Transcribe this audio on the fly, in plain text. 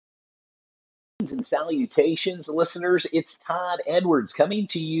And salutations, listeners. It's Todd Edwards coming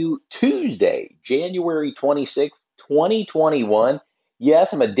to you Tuesday, January 26th, 2021.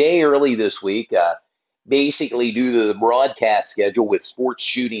 Yes, I'm a day early this week, basically due to the broadcast schedule with Sports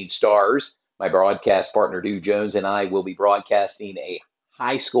Shooting Stars. My broadcast partner, Dew Jones, and I will be broadcasting a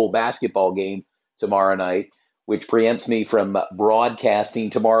high school basketball game tomorrow night, which preempts me from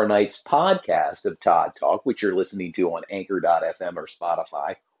broadcasting tomorrow night's podcast of Todd Talk, which you're listening to on Anchor.fm or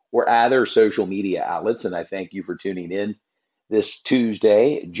Spotify or other social media outlets. And I thank you for tuning in this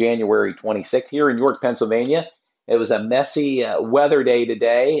Tuesday, January 26th, here in York, Pennsylvania. It was a messy weather day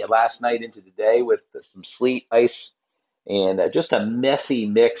today, last night into today, with some sleet, ice, and just a messy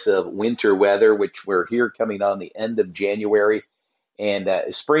mix of winter weather, which we're here coming on the end of January. And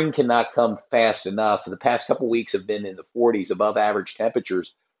spring cannot come fast enough. The past couple weeks have been in the 40s, above average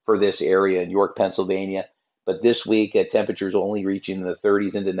temperatures for this area in York, Pennsylvania. But this week, temperatures only reaching the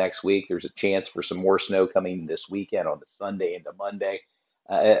 30s into next week. There's a chance for some more snow coming this weekend on the Sunday into Monday.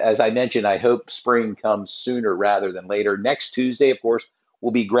 As I mentioned, I hope spring comes sooner rather than later. Next Tuesday, of course, will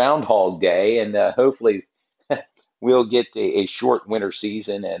be Groundhog Day, and hopefully we'll get a short winter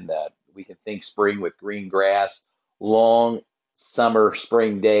season and we can think spring with green grass, long summer,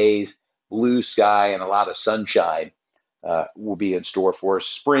 spring days, blue sky, and a lot of sunshine will be in store for us.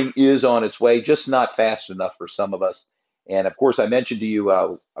 Spring is on its way, just not fast enough for some of us. And of course, I mentioned to you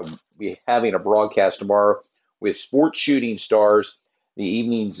I'll be having a broadcast tomorrow with Sports Shooting Stars. The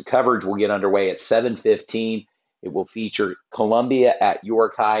evening's coverage will get underway at 7:15. It will feature Columbia at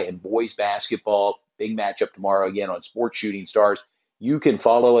York High and boys basketball. Big matchup tomorrow again on Sports Shooting Stars. You can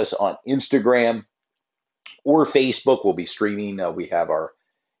follow us on Instagram or Facebook. We'll be streaming. We have our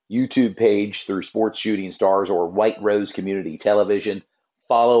YouTube page through Sports Shooting Stars or White Rose Community Television.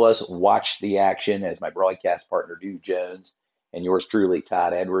 Follow us, watch the action as my broadcast partner, Dew Jones, and yours truly,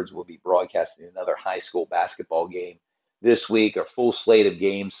 Todd Edwards, will be broadcasting another high school basketball game this week. A full slate of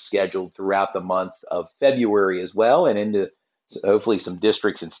games scheduled throughout the month of February as well, and into hopefully some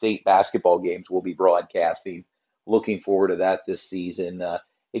districts and state basketball games we'll be broadcasting. Looking forward to that this season.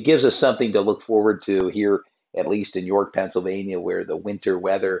 It gives us something to look forward to here, at least in York, Pennsylvania, where the winter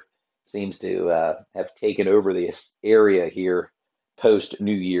weather seems to have taken over this area here post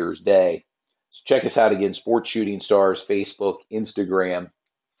New Year's Day. So check us out again, Sports Shooting Stars, Facebook, Instagram.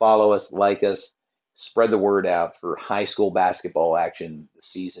 Follow us, like us, spread the word out for high school basketball action. The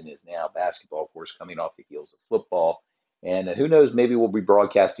season is now basketball, of course, coming off the heels of football. And who knows, maybe we'll be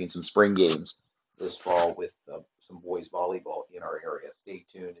broadcasting some spring games this fall with some boys volleyball in our area. Stay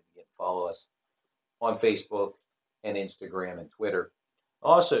tuned and again, follow us on Facebook and Instagram and Twitter.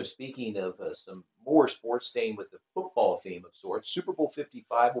 Also, speaking of some more sports, staying with the football theme of sorts, Super Bowl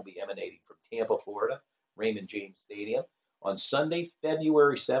 55 will be emanating from Tampa, Florida, Raymond James Stadium on Sunday,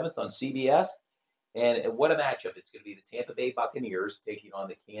 February 7th on CBS. And what a matchup. It's going to be the Tampa Bay Buccaneers taking on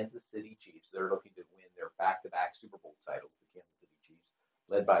the Kansas City Chiefs. They're looking to win their back-to-back Super Bowl titles, the Kansas City Chiefs,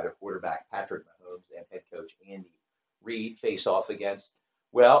 led by their quarterback Patrick Mahomes and head coach Andy Reid, face off against,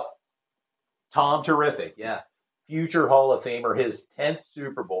 well, Tom Terrific, yeah. Future Hall of Famer, his 10th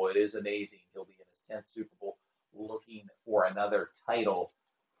Super Bowl. It is amazing. He'll be in his 10th Super Bowl looking for another title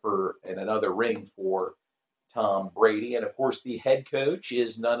for and another ring for Tom Brady. And of course, the head coach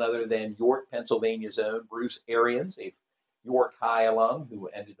is none other than York, Pennsylvania's own Bruce Arians, a York High alum who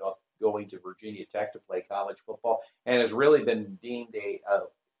ended up going to Virginia Tech to play college football and has really been deemed a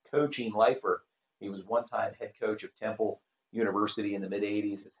coaching lifer. He was one-time head coach of Temple University in the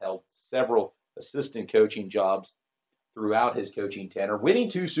mid-'80s, has held several assistant coaching jobs throughout his coaching tenure, winning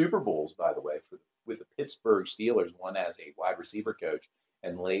 2 Super Bowls, by the way, with the Pittsburgh Steelers, one as a wide receiver coach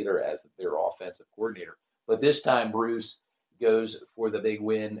and later as their offensive coordinator. But this time, Bruce goes for the big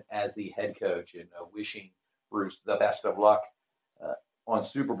win as the head coach, and wishing Bruce the best of luck on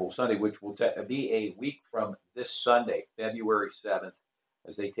Super Bowl Sunday, which will be a week from this Sunday, February 7th,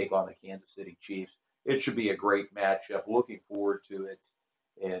 as they take on the Kansas City Chiefs. It should be a great matchup. Looking forward to it.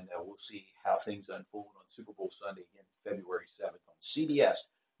 And we'll see how things unfold on Super Bowl Sunday, again, February 7th on CBS.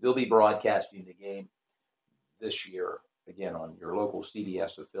 They'll be broadcasting the game this year, again, on your local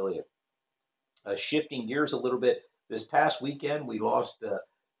CBS affiliate. Shifting gears a little bit, this past weekend we lost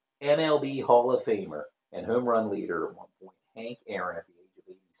MLB Hall of Famer and home run leader at one point, Hank Aaron, at the age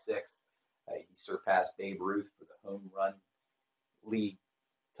of 86. He surpassed Babe Ruth for the home run league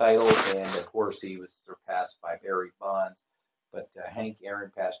title, and of course he was surpassed by Barry Bonds. But Hank Aaron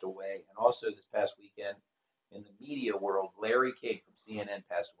passed away. And also this past weekend in the media world, Larry King from CNN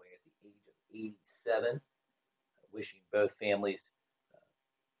passed away at the age of 87. Wishing both families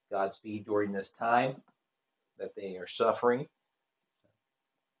Godspeed during this time that they are suffering.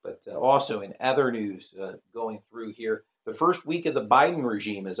 But But also in other news going through here, the first week of the Biden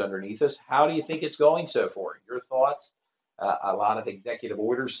regime is underneath us. How do you think it's going so far? Your thoughts? A lot of executive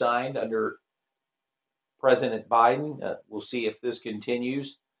orders signed under President Biden. We'll see if this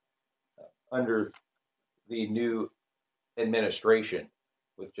continues under the new administration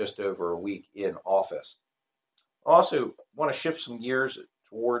with just over a week in office. Also, want to shift some gears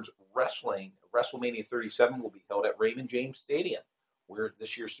towards wrestling. WrestleMania 37 will be held at Raymond James Stadium, where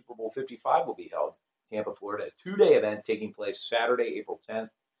this year's Super Bowl 55 will be held, Tampa, Florida. A two-day event taking place Saturday, April 10th,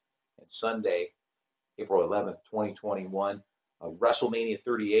 and Sunday, April 11th, 2021. WrestleMania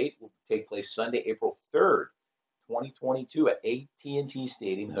 38 will take place Sunday, April 3rd, 2022 at AT&T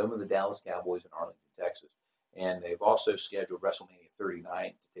Stadium, home of the Dallas Cowboys in Arlington, Texas. And they've also scheduled WrestleMania 39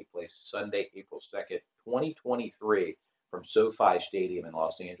 to take place Sunday, April 2nd, 2023 from SoFi Stadium in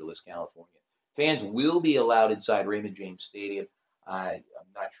Los Angeles, California. Fans will be allowed inside Raymond James Stadium. I'm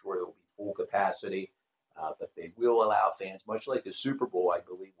not sure it will be full capacity, but they will allow fans, much like the Super Bowl, I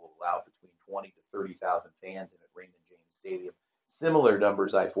believe, will allow between 20 to 30,000 fans in at Raymond James Stadium. Similar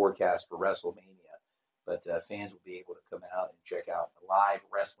numbers I forecast for WrestleMania, but fans will be able to come out and check out live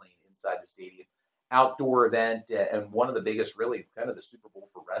wrestling inside the stadium. Outdoor event, and one of the biggest, really, kind of the Super Bowl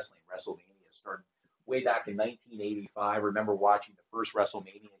for wrestling, WrestleMania, started way back in 1985. I remember watching the first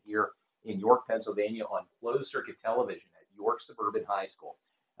WrestleMania here in York, Pennsylvania on closed circuit television at York Suburban High School.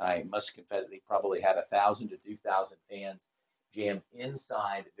 I must confess they probably had 1,000 to 2,000 fans jammed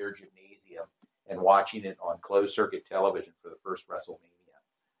inside their gymnasium and watching it on closed circuit television for the first WrestleMania,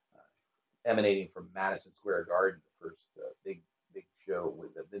 emanating from Madison Square Garden, the first big show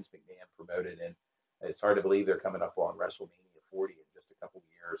with Vince McMahon promoted. And it's hard to believe they're coming up on WrestleMania 40 in just a couple of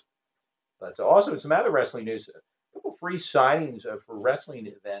years. But also some other wrestling news. A couple free signings for wrestling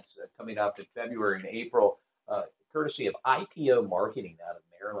events coming up in February and April, courtesy of IPO Marketing out of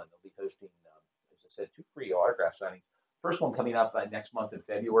Maryland. They'll be hosting, as I said, 2 free autograph signings. First one coming up next month in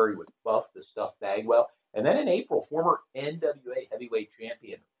February with Buff the Stuffed Bagwell. And then in April, former NWA heavyweight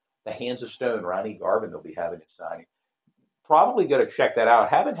champion, the Hands of Stone, Ronnie Garvin, they'll be having a signing. Probably going to check that out.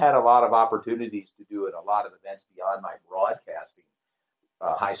 Haven't had a lot of opportunities to do it, a lot of events beyond my broadcasting,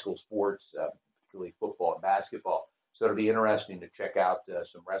 high school sports, particularly football and basketball. So it'll be interesting to check out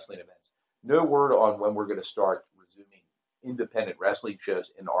some wrestling events. No word on when we're going to start resuming independent wrestling shows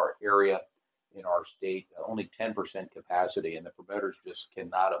in our area, in our state. Only 10% capacity, and the promoters just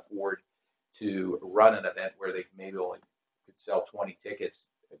cannot afford to run an event where they maybe only could sell 20 tickets,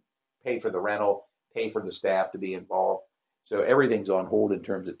 pay for the rental, pay for the staff to be involved. So everything's on hold in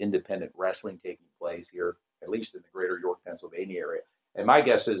terms of independent wrestling taking place here, at least in the greater York, Pennsylvania area. And my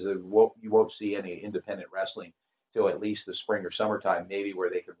guess is that you won't see any independent wrestling till at least the spring or summertime, maybe where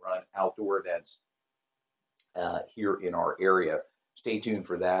they can run outdoor events here in our area. Stay tuned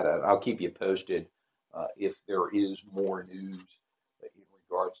for that. I'll keep you posted if there is more news in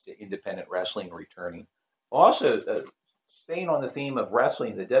regards to independent wrestling returning. Also, staying on the theme of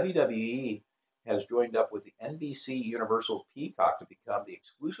wrestling, the WWE has joined up with the NBC Universal Peacock to become the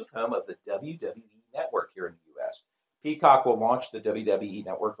exclusive home of the WWE Network here in the U.S. Peacock will launch the WWE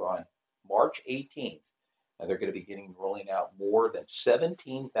Network on March 18th, and they're going to be rolling out more than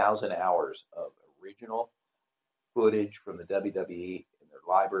 17,000 hours of original footage from the WWE in their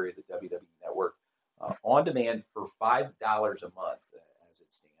library of the WWE Network on demand for $5 a month as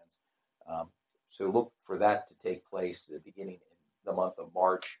it stands. So look for that to take place beginning in the month of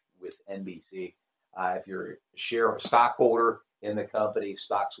March with NBC. If you're a stockholder in the company,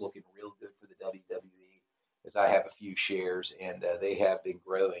 stock's looking real good for the WWE, as I have a few shares, and they have been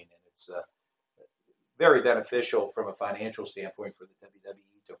growing, and it's very beneficial from a financial standpoint for the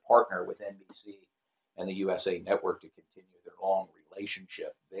WWE to partner with NBC and the USA Network to continue their long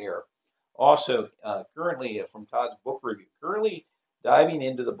relationship there. Also, currently from Todd's book review, currently diving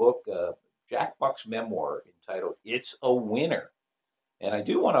into the book, Jack Buck's memoir entitled "It's a Winner." And I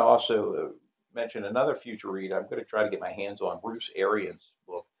do want to also mention another future read. I'm going to try to get my hands on Bruce Arians'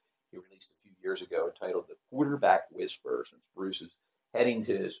 book he released a few years ago entitled The Quarterback Whisperer, since Bruce is heading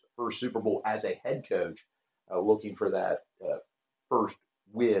to his first Super Bowl as a head coach, looking for that first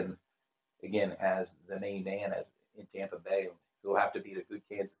win, again, as the main man as in Tampa Bay. He'll have to beat a good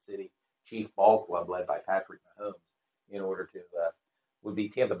Kansas City Chief ball club led by Patrick Mahomes in order to, would be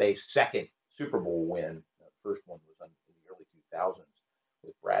Tampa Bay's second Super Bowl win. The first one was in the early 2000s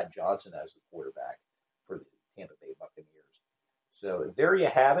with Brad Johnson as the quarterback for the Tampa Bay Buccaneers. So there you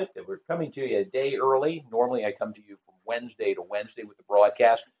have it. We're coming to you a day early. Normally I come to you from Wednesday to Wednesday with the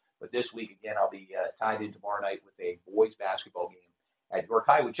broadcast, but this week, again, I'll be tied in tomorrow night with a boys basketball game at York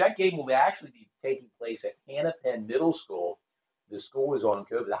High, which that game will actually be taking place at Hannah Penn Middle School. the school is on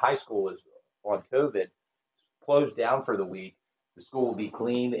COVID. The high school is on COVID, closed down for the week. The school will be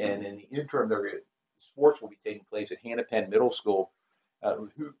cleaned, and in the interim, sports will be taking place at Hannah Middle School,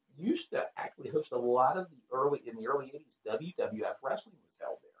 who used to actually host a lot of the early '80s. WWF wrestling was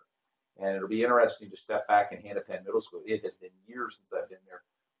held there, and it'll be interesting to step back in Hannah Middle School. It has been years since I've been there.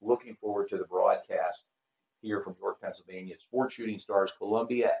 Looking forward to the broadcast here from York, Pennsylvania. Sports Shooting Stars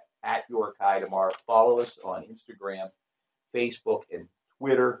Columbia at York High tomorrow. Follow us on Instagram, Facebook, and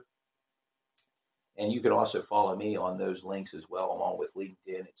Twitter. And you can also follow me on those links as well, along with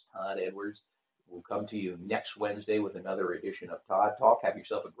LinkedIn. It's Todd Edwards. We'll come to you next Wednesday with another edition of Todd Talk. Have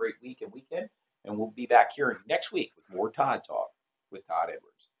yourself a great week and weekend, and we'll be back here next week with more Todd Talk with Todd Edwards.